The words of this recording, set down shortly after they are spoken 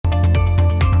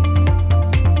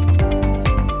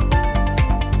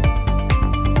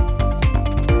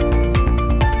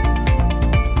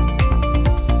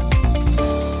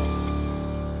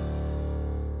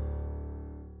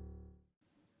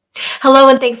Hello,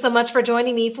 and thanks so much for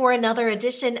joining me for another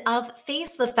edition of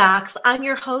Face the Facts. I'm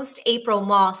your host, April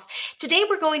Moss. Today,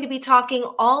 we're going to be talking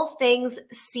all things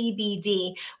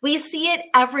CBD. We see it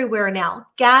everywhere now,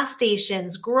 gas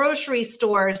stations, grocery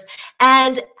stores,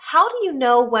 and how do you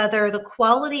know whether the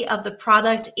quality of the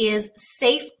product is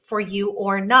safe for you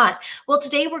or not? Well,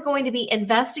 today we're going to be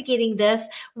investigating this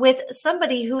with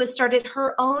somebody who has started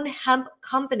her own hemp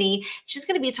company. She's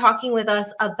going to be talking with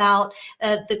us about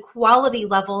the quality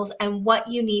levels and what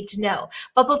you need to know.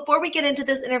 But before we get into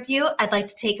this interview, I'd like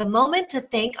to take a moment to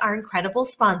thank our incredible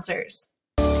sponsors.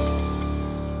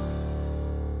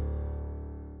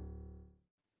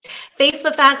 Face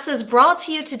the Facts is brought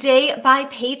to you today by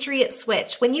Patriot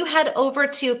Switch. When you head over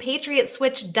to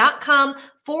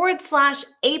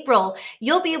patriotswitch.com/April,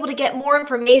 you'll be able to get more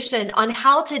information on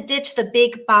how to ditch the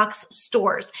big box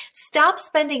stores. Stop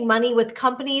spending money with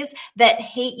companies that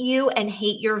hate you and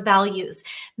hate your values.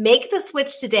 Make the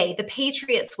switch today, the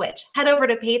Patriot Switch. Head over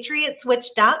to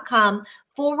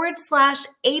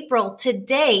patriotswitch.com/April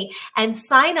today and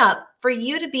sign up for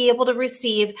you to be able to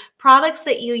receive products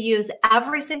that you use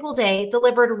every single day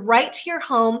delivered right to your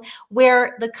home,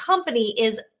 where the company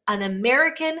is an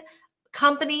American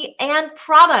company and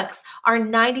products are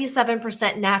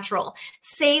 97% natural,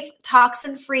 safe,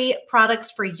 toxin-free products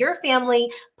for your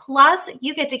family. Plus,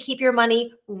 you get to keep your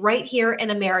money right here in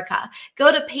America.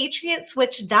 Go to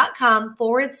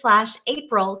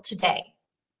patriotswitch.com/April today.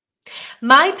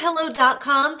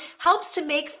 MyPillow.com helps to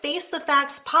make Face the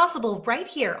Facts possible right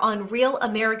here on Real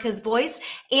America's Voice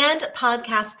and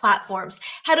podcast platforms.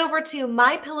 Head over to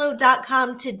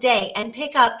MyPillow.com today and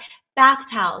pick up bath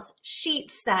towels,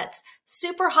 sheet sets,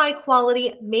 super high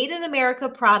quality, made in America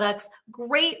products,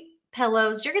 great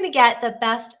pillows. You're going to get the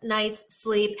best night's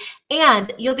sleep,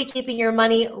 and you'll be keeping your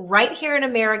money right here in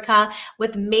America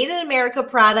with made in America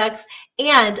products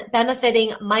and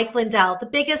benefiting Mike Lindell, the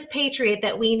biggest patriot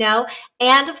that we know,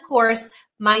 and of course,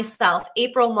 myself,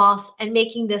 April Moss, and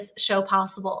making this show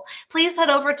possible. Please head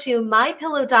over to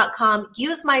mypillow.com.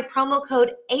 Use my promo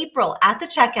code April at the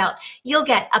checkout. You'll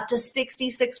get up to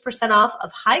 66% off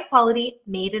of high quality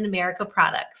made in America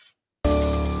products.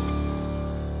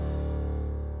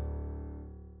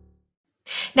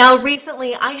 Now,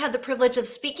 recently, I had the privilege of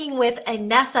speaking with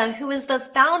Nesa, who is the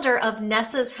founder of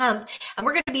Nesa's Hemp, and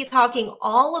we're going to be talking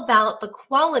all about the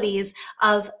qualities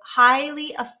of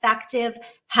highly effective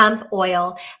hemp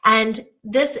oil. And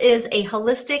this is a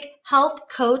holistic health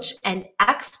coach and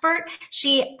expert.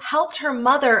 She helped her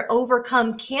mother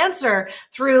overcome cancer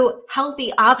through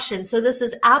healthy options. So this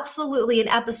is absolutely an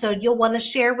episode you'll want to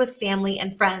share with family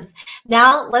and friends.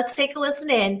 Now, let's take a listen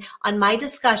in on my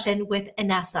discussion with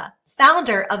Nesa,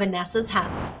 founder of Nesa's Hemp.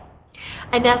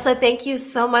 Nesa, thank you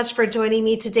so much for joining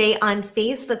me today on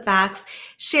Face the Facts.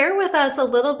 Share with us a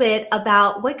little bit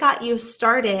about what got you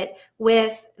started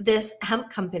with this hemp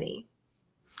company.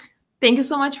 Thank you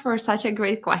so much for such a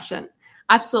great question.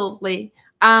 Absolutely.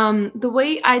 The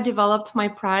way I developed my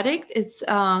product is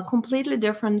completely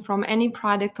different from any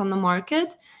product on the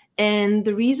market. And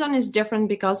the reason is different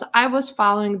because I was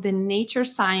following the nature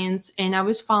science, and I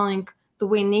was following the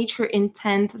way nature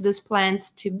intended this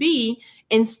plant to be,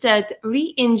 instead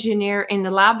re-engineer in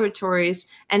the laboratories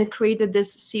and created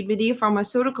this CBD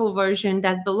pharmaceutical version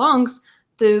that belongs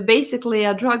to basically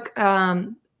a drug,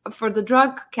 for the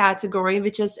drug category,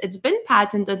 which is, it's been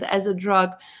patented as a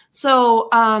drug. So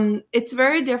it's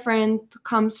very different,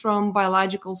 comes from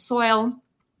biological soil,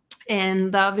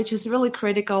 and which is really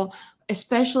critical,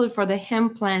 especially for the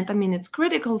hemp plant. I mean, it's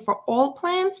critical for all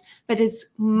plants, but it's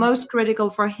most critical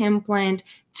for hemp plant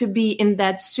to be in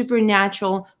that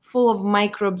supernatural, full of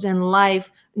microbes and life,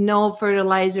 no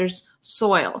fertilizers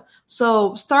soil.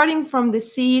 So starting from the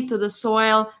seed to the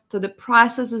soil, to the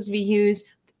processes we use,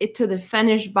 to the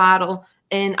finished bottle,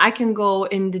 and I can go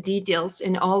in the details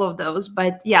in all of those,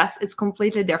 but yes, it's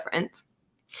completely different.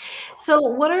 So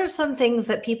what are some things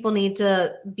that people need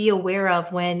to be aware of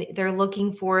when they're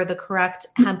looking for the correct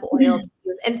hemp oil to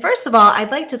use? And first of all,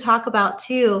 I'd like to talk about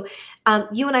too,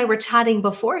 you and I were chatting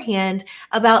beforehand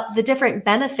about the different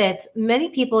benefits. Many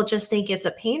people just think it's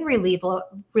a pain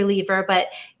reliever, but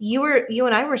you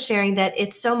and I were sharing that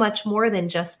it's so much more than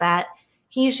just that.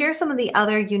 Can you share some of the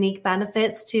other unique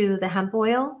benefits to the hemp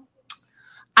oil?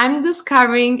 I'm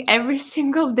discovering every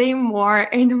single day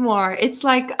more and more. It's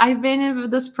like I've been in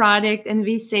with this product and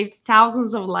we saved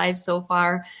thousands of lives so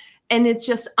far. And it's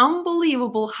just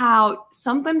unbelievable how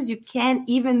sometimes you can't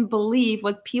even believe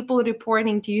what people are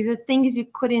reporting to you, the things you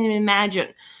couldn't even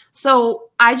imagine. So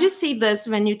I just say this,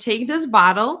 when you take this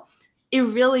bottle, it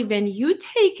really, when you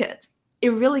take it,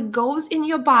 it really goes in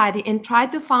your body and try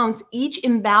to find each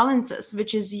imbalances,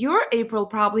 which is your April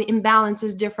probably imbalance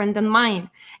is different than mine,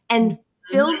 and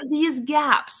fills these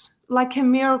gaps like a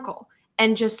miracle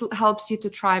and just helps you to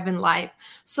thrive in life.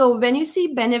 So when you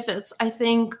see benefits, I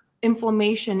think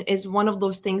inflammation is one of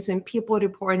those things when people are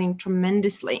reporting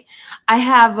tremendously. I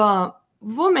have a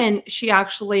woman, she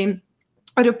actually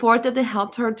reported it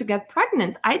helped her to get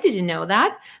pregnant. I didn't know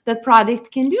that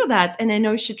product can do that. And I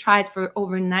know she tried for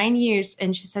over 9 years.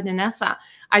 And she said, Nesa,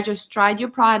 I just tried your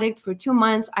product for 2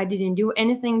 months. I didn't do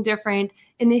anything different.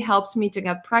 And it helped me to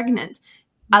get pregnant.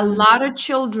 A lot of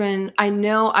children, I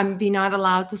know I'm not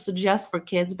allowed to suggest for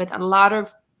kids, but a lot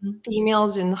of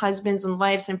females and husbands and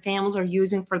wives and families are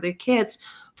using for their kids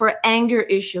for anger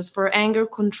issues, for anger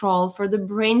control, for the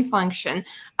brain function.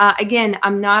 Again,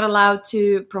 I'm not allowed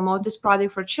to promote this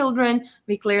product for children.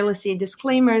 We clearly see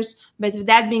disclaimers. But with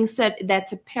that being said,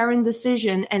 that's a parent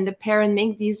decision, and the parent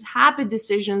make these happy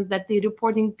decisions that they're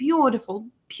reporting beautiful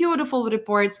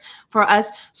reports for us.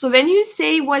 So when you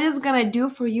say what is going to do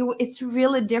for you, it's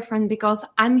really different because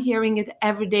I'm hearing it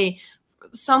every day.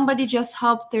 Somebody just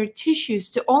helped their tissues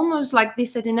to almost like they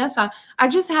said, Nesa, I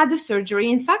just had the surgery.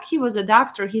 In fact, he was a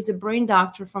doctor. He's a brain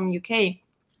doctor from UK.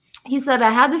 He said, I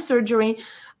had the surgery.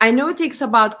 I know it takes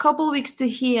about a couple weeks to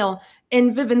heal.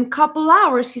 And within a couple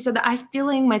hours, he said, I'm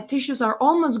feeling my tissues are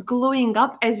almost gluing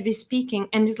up as we're speaking.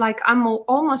 And it's like, I'm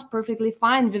almost perfectly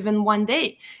fine within 1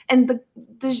 day. And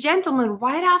this gentleman,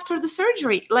 right after the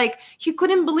surgery, like he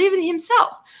couldn't believe it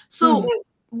himself. So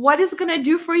what is going to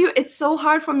do for you? It's so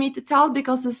hard for me to tell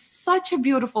because it's such a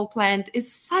beautiful plant.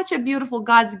 It's such a beautiful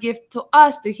God's gift to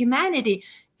us, to humanity,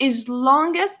 as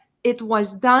long as it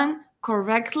was done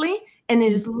correctly and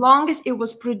as long as it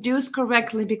was produced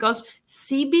correctly, because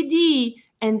CBD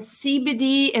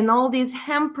and all these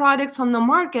hemp products on the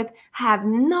market have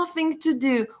nothing to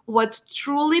do what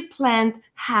truly plant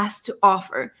has to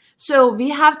offer. So we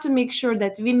have to make sure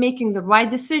that we're making the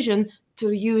right decision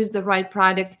to use the right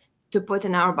product to put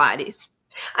in our bodies.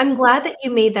 I'm glad that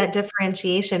you made that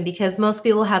differentiation because most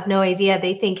people have no idea.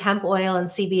 They think hemp oil and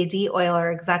CBD oil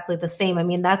are exactly the same. I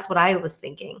mean, that's what I was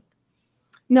thinking.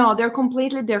 No, they're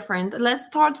completely different. Let's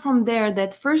start from there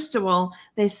that first of all,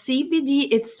 the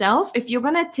CBD itself, if you're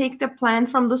going to take the plant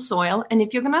from the soil and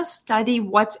if you're going to study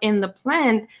what's in the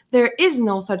plant, there is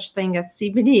no such thing as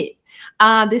CBD.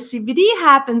 The CBD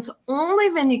happens only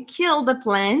when you kill the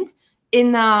plant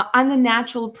in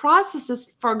unnatural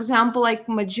processes. For example, like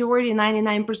majority,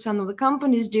 99% of the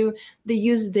companies do, they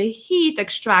use the heat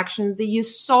extractions, they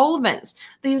use solvents,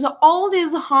 they use all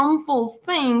these harmful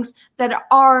things that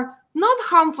are not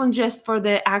harmful just for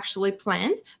the actually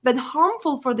plant, but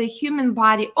harmful for the human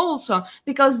body also,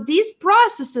 because these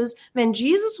processes, when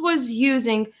Jesus was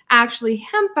using actually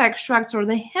hemp extracts or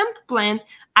the hemp plants,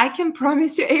 I can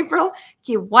promise you, April,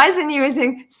 he wasn't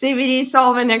using CBD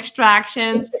solvent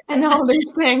extractions and all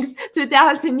these things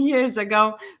 2,000 years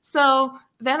ago. So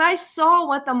when I saw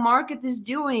what the market is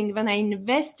doing, when I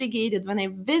investigated, when I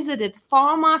visited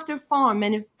farm after farm,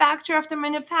 manufacturer after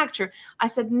manufacturer, I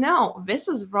said, no, this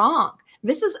is wrong.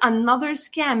 This is another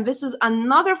scam. This is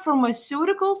another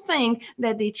pharmaceutical thing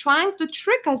that they're trying to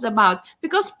trick us about,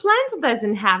 because plants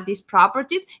doesn't have these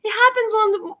properties. It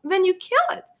happens when you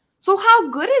kill it. So how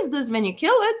good is this when you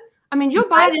kill it? I mean, your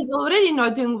body is already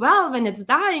not doing well when it's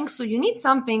dying, so you need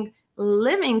something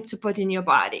living to put in your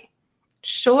body.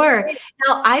 Sure.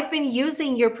 Now, I've been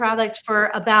using your product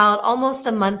for about almost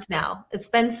a month now. It's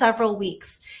been several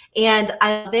weeks and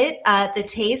I love it. The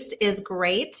taste is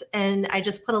great. And I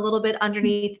just put a little bit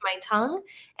underneath my tongue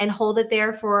and hold it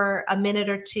there for a minute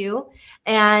or two.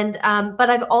 And, but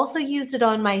I've also used it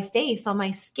on my face, on my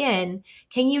skin.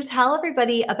 Can you tell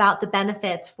everybody about the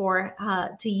benefits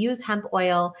to use hemp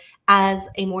oil as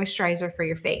a moisturizer for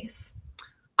your face?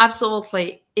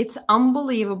 Absolutely. It's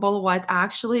unbelievable what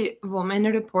actually women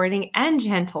are reporting and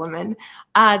gentlemen.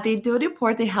 They do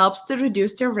report it helps to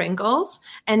reduce their wrinkles.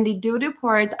 And they do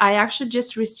report, I actually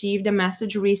just received a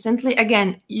message recently.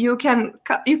 Again, you can't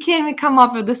come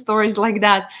up with the stories like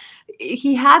that.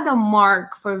 He had a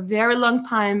mark for a very long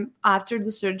time after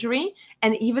the surgery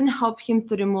and even helped him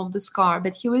to remove the scar.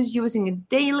 But he was using it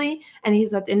daily and he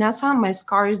said, Nesa, my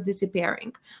scar is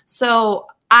disappearing. So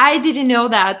I didn't know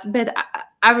that, but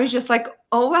I was just like,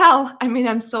 oh, well, I mean,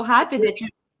 I'm so happy that you,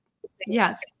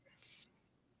 yes.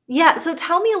 Yeah. So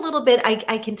tell me a little bit.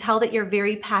 I can tell that you're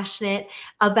very passionate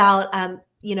about,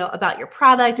 about your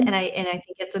product. And I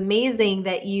think it's amazing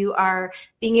that you are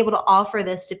being able to offer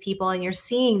this to people and you're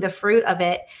seeing the fruit of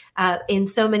it in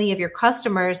so many of your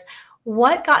customers.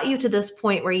 What got you to this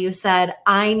point where you said,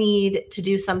 I need to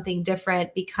do something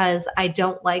different because I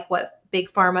don't like what Big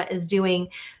Pharma is doing?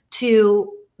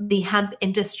 to the hemp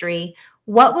industry.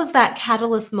 What was that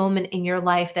catalyst moment in your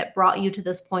life that brought you to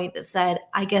this point that said,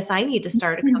 I guess I need to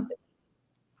start a company?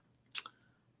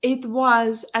 It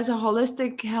was as a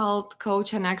holistic health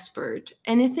coach and expert.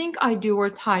 Anything I do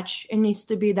or touch, it needs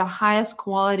to be the highest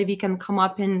quality we can come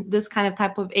up in this kind of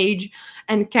type of age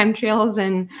and chemtrails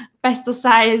and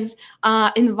pesticides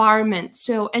environment.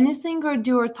 So anything I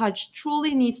do or touch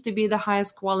truly needs to be the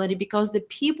highest quality, because the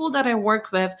people that I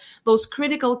work with, those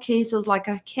critical cases like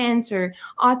a cancer,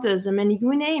 autism, and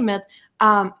you name it,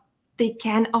 they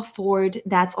can't afford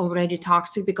that's already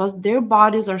toxic because their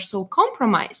bodies are so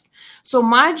compromised. So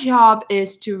my job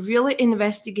is to really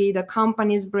investigate the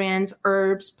company's brands,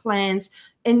 herbs, plants,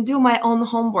 and do my own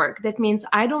homework. That means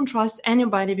I don't trust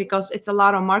anybody because it's a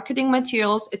lot of marketing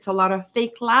materials. It's a lot of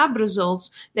fake lab results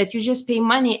that you just pay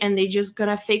money and they just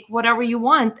gonna fake whatever you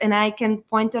want. And I can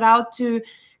point it out to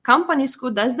companies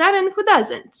who does that and who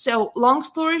doesn't. So long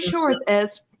story short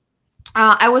is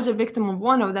I was a victim of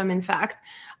one of them, in fact.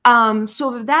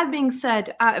 So with that being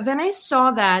said, when I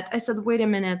saw that, I said, wait a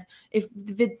minute, if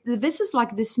this is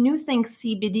like this new thing,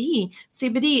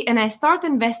 CBD, and I start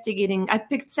investigating, I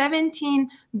picked 17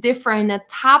 different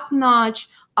top-notch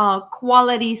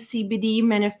quality CBD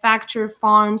manufacturer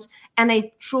farms, and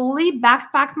I truly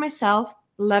backpacked myself,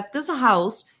 left this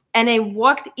house, and I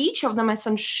walked each of them. I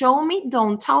said, show me,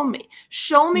 don't tell me.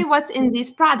 Show me what's in these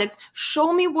products.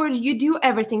 Show me where you do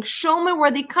everything. Show me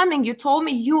where they're coming. You told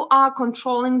me you are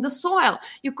controlling the soil.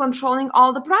 You're controlling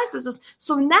all the processes.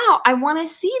 So now I want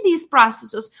to see these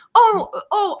processes.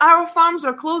 Oh, our farms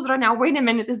are closed right now. Wait a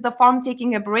minute. Is the farm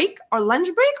taking a break or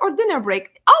lunch break or dinner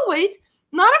break? I'll wait.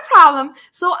 Not a problem.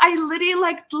 So I literally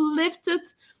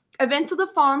I went to the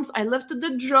farms, I lifted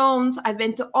the drones, I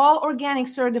went to all organic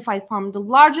certified farm, the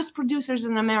largest producers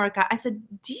in America. I said,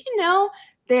 do you know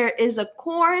there is a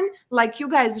corn, like you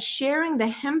guys sharing the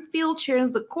hemp field,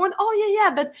 shares the corn? Oh,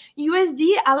 yeah, but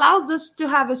USD allows us to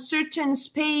have a certain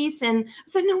space. And I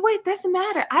said, no, wait, doesn't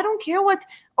matter. I don't care what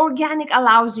organic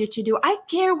allows you to do. I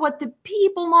care what the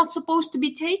people not supposed to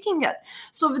be taking it.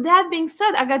 So with that being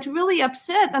said, I got really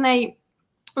upset and I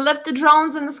left the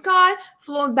drones in the sky,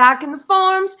 flew back in the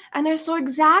farms, and I saw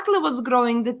exactly what's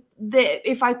growing.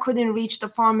 If I couldn't reach the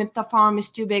farm, if the farm is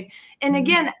too big, and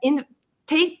again,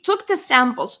 took the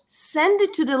samples, send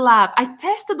it to the lab. I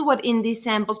tested what in these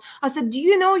samples. I said, do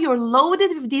you know you're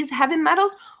loaded with these heavy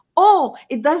metals? Oh,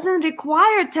 it doesn't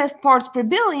require test parts per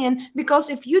billion, because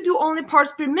if you do only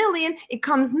parts per million, it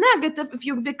comes negative. If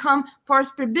you become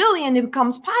parts per billion, it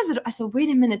becomes positive. I said, wait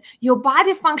a minute, your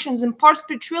body functions in parts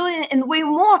per trillion and way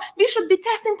more. We should be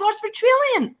testing parts per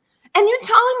trillion. And you're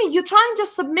telling me you're trying to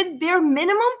submit bare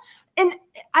minimum? And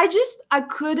I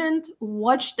couldn't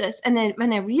watch this. And then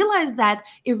when I realized that,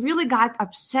 it really got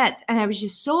upset. And I was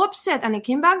just so upset. And I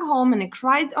came back home and I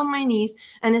cried on my knees.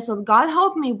 And I said, God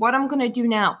help me, what I'm going to do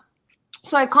now.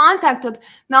 So I contacted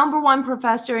 #1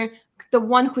 professor, the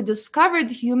one who discovered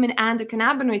the human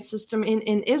endocannabinoid system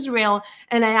in Israel.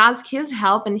 And I asked his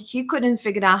help and he couldn't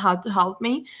figure out how to help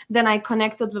me. Then I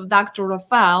connected with Dr.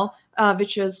 Rafael,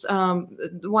 which is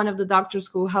one of the doctors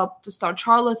who helped to start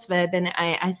Charlotte's Web. And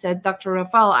I said, Dr.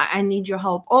 Rafael, I need your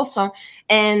help also.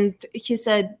 And he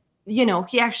said,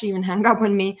 he actually even hung up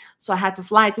on me. So I had to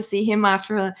fly to see him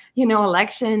after,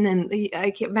 election. And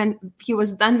when he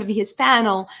was done with his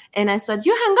panel, and I said,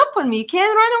 you hung up on me. You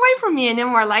can't run away from me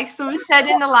anymore. So we sat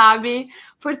in the lobby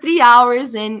for 3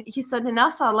 hours. And he said,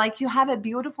 Nesa, you have a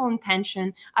beautiful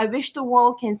intention. I wish the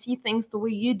world can see things the way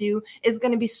you do. It's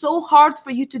going to be so hard for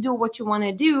you to do what you want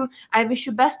to do. I wish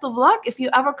you best of luck. If you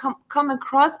ever come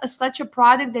across such a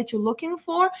product that you're looking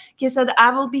for, he said,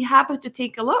 I will be happy to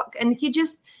take a look. And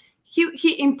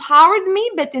he empowered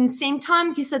me, but in the same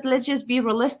time, he said, let's just be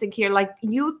realistic here.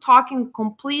 You talking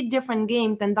complete different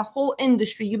game than the whole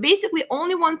industry. You basically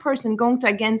only one person going to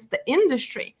against the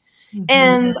industry. Mm-hmm.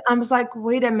 And I was like,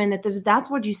 wait a minute, if that's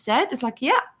what you said, it's like,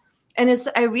 yeah. And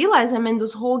I realized I'm in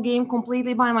this whole game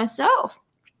completely by myself.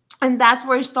 And that's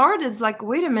where it started. It's like,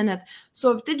 wait a minute.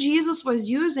 So if the Jesus was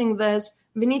using this,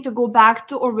 we need to go back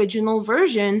to original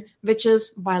version, which is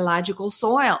biological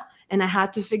soil. And I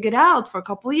had to figure out for a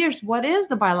couple of years, what is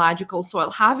the biological soil?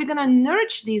 How are we going to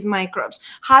nourish these microbes?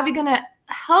 How are we going to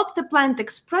help the plant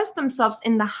express themselves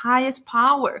in the highest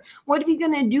power? What are we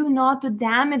going to do not to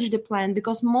damage the plant?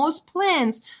 Because most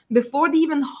plants, before they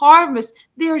even harvest,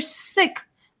 they're sick.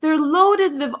 They're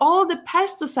loaded with all the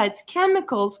pesticides,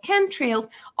 chemicals, chemtrails,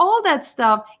 all that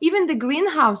stuff. Even the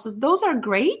greenhouses, those are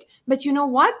great. But you know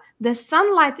what? The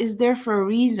sunlight is there for a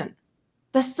reason.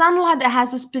 The sunlight that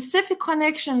has a specific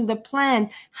connection to the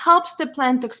plant helps the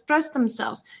plant to express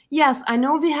themselves. Yes, I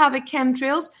know we have a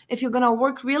chemtrails. If you're going to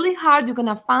work really hard, you're going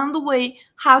to find a way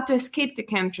how to escape the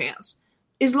chemtrails.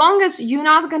 As long as you're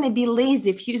not going to be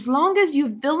lazy, as long as you're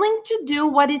willing to do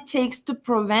what it takes to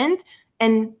prevent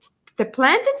and the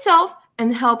plant itself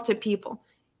and help the people.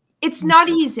 It's not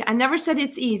easy. I never said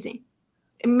it's easy.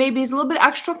 Maybe it's a little bit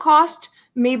extra cost.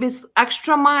 Maybe it's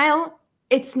extra mile.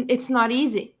 It's not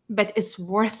easy, but it's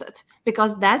worth it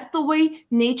because that's the way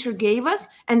nature gave us.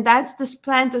 And that's this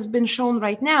plant has been shown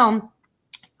right now.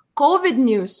 COVID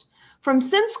news.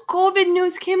 Since COVID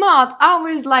news came out, I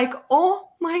was like, oh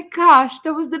my gosh,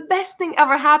 that was the best thing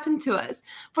ever happened to us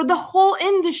for the whole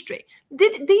industry. They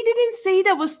didn't say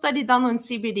that was study done on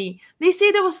CBD. They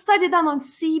say there was study done on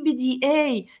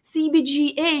CBDA,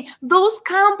 CBGA. Those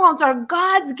compounds are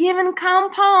God's given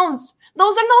compounds.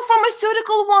 Those are not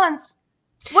pharmaceutical ones.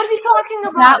 What are we talking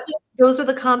about? Those are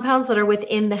the compounds that are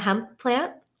within the hemp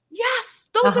plant? Yes,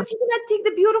 those if you're going to take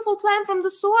the beautiful plant from the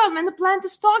soil when the plant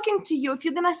is talking to you, if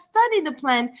you're going to study the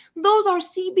plant, those are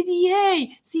CBDA,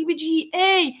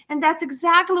 CBGA, and that's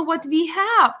exactly what we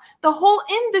have. The whole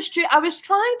industry, I was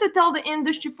trying to tell the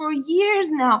industry for years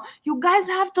now, you guys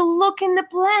have to look in the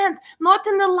plant, not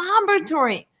in the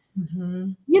laboratory.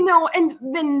 Mm-hmm. And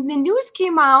when the news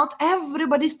came out,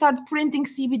 everybody started printing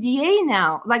CBDA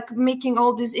now, like making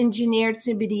all these engineered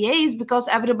CBDAs because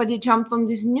everybody jumped on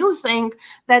this new thing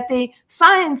that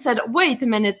science said, wait a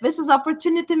minute, this is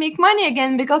opportunity to make money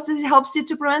again because it helps you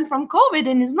to prevent from COVID,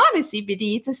 and it's not a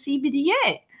CBD, it's a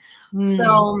CBDA.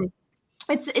 So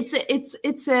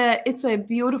it's a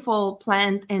beautiful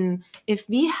plant, and if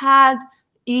we had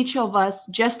each of us,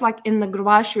 just like in the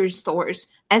grocery stores,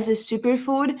 as a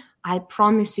superfood, I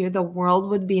promise you the world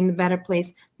would be in a better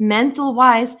place. Mental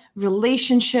wise,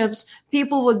 relationships,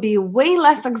 people would be way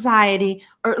less anxiety,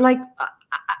 or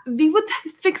we would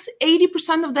fix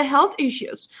 80% of the health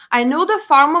issues. I know the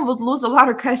pharma would lose a lot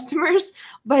of customers,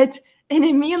 but in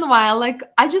the meanwhile,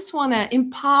 I just want to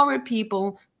empower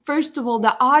people. First of all,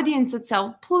 the audience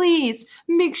itself, please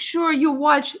make sure you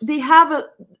watch. They have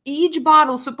each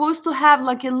bottle supposed to have a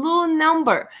little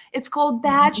number. It's called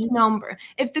batch number.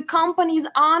 If the company is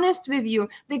honest with you,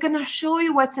 they're going to show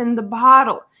you what's in the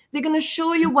bottle. They're going to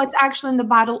show you what's actually in the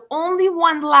bottle. Only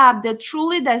one lab that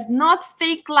truly does not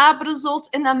fake lab results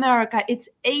in America. It's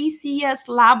ACS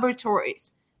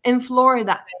Laboratories in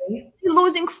Florida. You're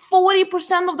losing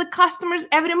 40% of the customers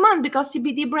every month because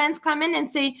CBD brands come in and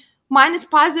say, mine is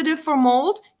positive for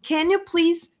mold. Can you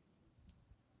please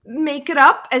make it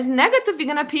up as negative?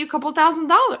 You're going to pay a couple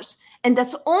 $1,000s. And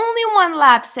that's only one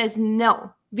lab says,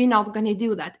 no, we're not going to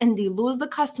do that. And they lose the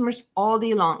customers all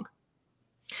day long.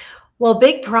 Well,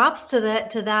 big props to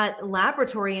that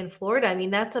laboratory in Florida. I mean,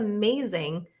 that's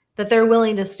amazing that they're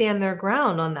willing to stand their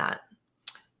ground on that.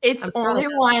 It's only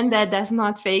one that does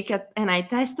not fake it. And I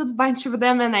tested a bunch of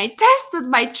them, and I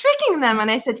tested by tricking them. And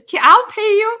I said, I'll pay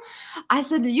you. I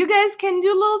said, you guys can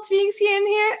do little tweaks here and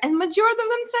here. And majority of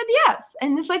them said yes.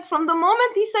 And it's from the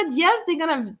moment he said yes,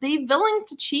 they willing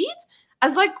to cheat. I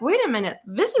was like, wait a minute,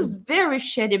 this is very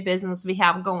shitty business we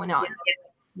have going on.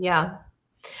 Yeah.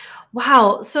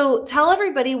 Wow. So tell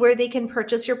everybody where they can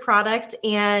purchase your product.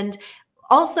 And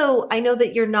also, I know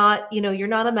that you're not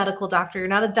a medical doctor, you're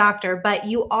not a doctor, but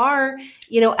you are,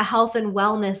 a health and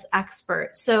wellness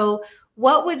expert. So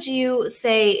what would you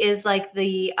say is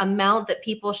the amount that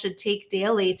people should take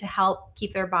daily to help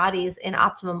keep their bodies in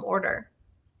optimum order?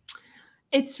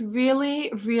 It's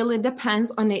really, really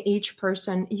depends on each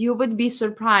person. You would be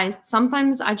surprised.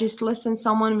 Sometimes I just listen to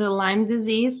someone with Lyme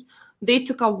disease. They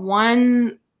took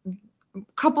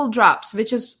couple drops,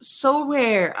 which is so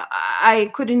rare.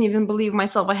 I couldn't even believe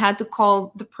myself. I had to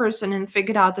call the person and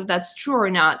figure out if that's true or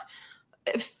not.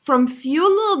 From few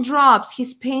little drops,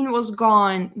 his pain was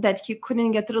gone, that he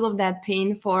couldn't get rid of that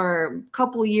pain for a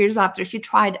couple of years after he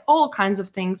tried all kinds of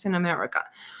things in America.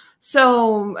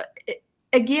 So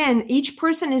again, each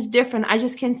person is different. I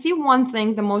just can see one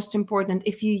thing, the most important.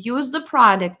 If you use the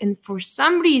product and for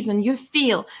some reason you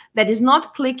feel that is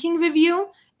not clicking with you,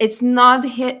 it's not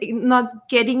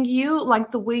getting you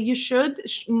the way you should,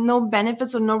 no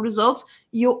benefits or no results,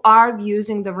 you are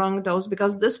using the wrong dose,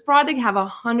 because this product have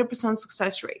 100%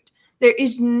 success rate. There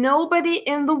is nobody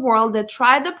in the world that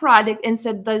tried the product and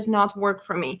said does not work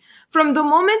for me. From the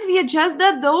moment we adjust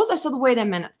that dose, I said, wait a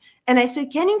minute. And I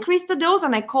said, can you increase the dose?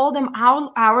 And I called them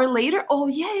hour later. Oh,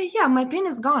 yeah, my pain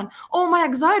is gone. Oh, my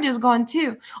anxiety is gone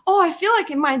too. Oh, I feel like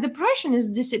my depression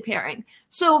is disappearing.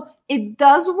 So it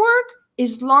does work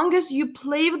as long as you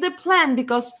play with the plan,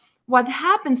 because what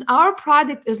happens, our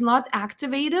product is not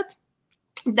activated.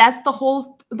 That's the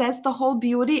whole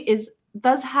beauty, is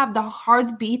does have the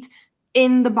heartbeat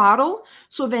in the bottle.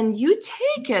 So when you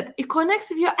take it, it connects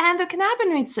with your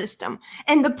endocannabinoid system,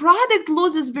 and the product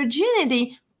loses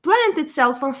virginity, plant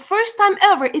itself for first time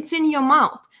ever, it's in your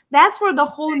mouth. That's where the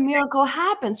whole miracle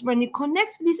happens, when it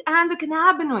connects with these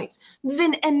endocannabinoids.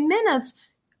 Within a minute,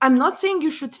 I'm not saying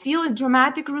you should feel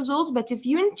dramatic results, but if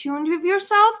you're in tune with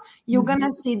yourself, you're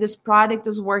gonna see this product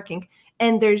is working.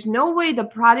 And there's no way the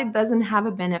product doesn't have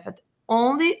a benefit,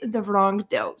 only the wrong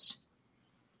dose.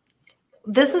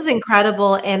 This is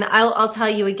incredible, and I'll tell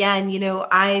you again.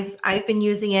 I've been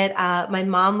using it. My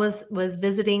mom was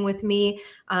visiting with me.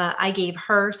 I gave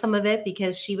her some of it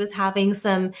because she was having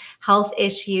some health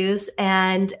issues,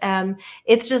 and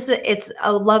it's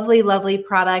a lovely, lovely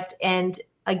product. And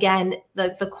again,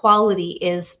 the quality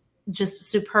is just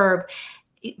superb.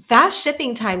 Fast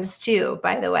shipping times too,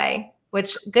 by the way.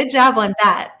 Which good job on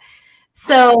that.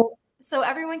 So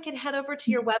everyone can head over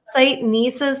to your website,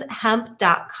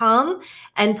 nesashemp.com,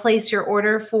 and place your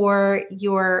order for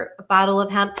your bottle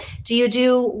of hemp. Do you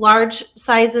do large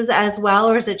sizes as well,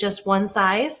 or is it just one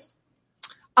size?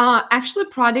 Actually,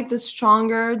 product is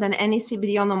stronger than any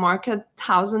CBD on the market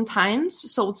 1,000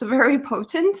 times, so it's very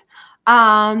potent.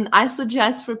 I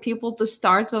suggest for people to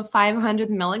start with 500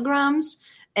 milligrams.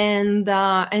 And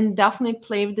definitely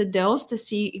play with the dose to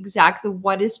see exactly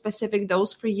what is specific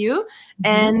dose for you.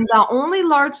 And only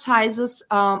large sizes.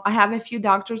 I have a few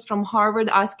doctors from Harvard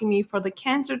asking me for the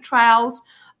cancer trials.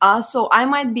 So I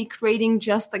might be creating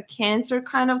just a cancer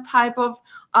kind of type of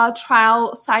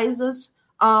trial sizes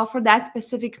for that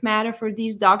specific matter for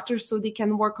these doctors, so they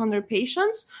can work on their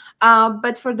patients.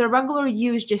 But for the regular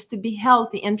use, just to be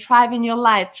healthy and thrive in your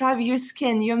life, thrive your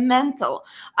skin, your mental,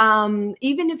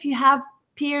 even if you have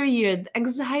period,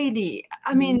 anxiety.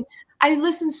 I mean, I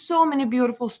listen so many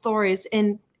beautiful stories,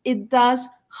 and it does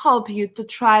help you to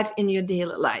thrive in your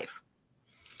daily life.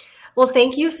 Well,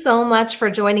 thank you so much for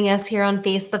joining us here on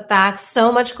Face the Facts.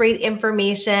 So much great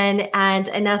information. And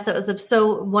Nesa, it was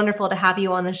so wonderful to have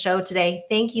you on the show today.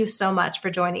 Thank you so much for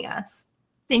joining us.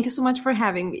 Thank you so much for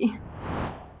having me.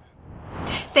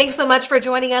 Thanks so much for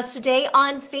joining us today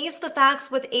on Face the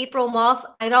Facts with April Moss.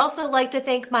 I'd also like to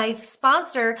thank my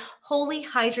sponsor,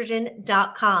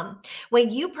 holyhydrogen.com. When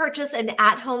you purchase an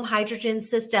at-home hydrogen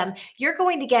system, you're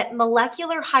going to get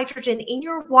molecular hydrogen in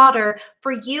your water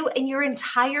for you and your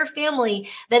entire family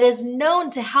that is known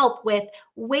to help with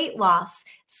weight loss,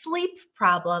 sleep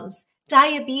problems,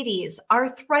 diabetes,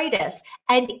 arthritis,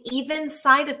 and even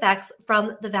side effects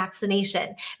from the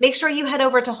vaccination. Make sure you head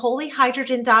over to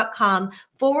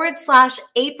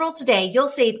holyhydrogen.com/April today. You'll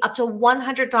save up to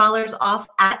 $100 off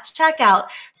at checkout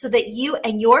so that you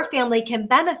and your family can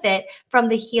benefit from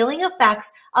the healing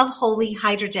effects of Holy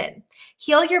Hydrogen.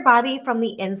 Heal your body from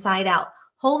the inside out.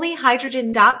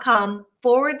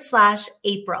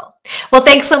 holyhydrogen.com/April. Well,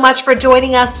 thanks so much for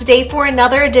joining us today for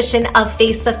another edition of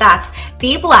Face the Facts.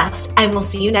 Be blessed, and we'll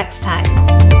see you next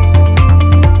time.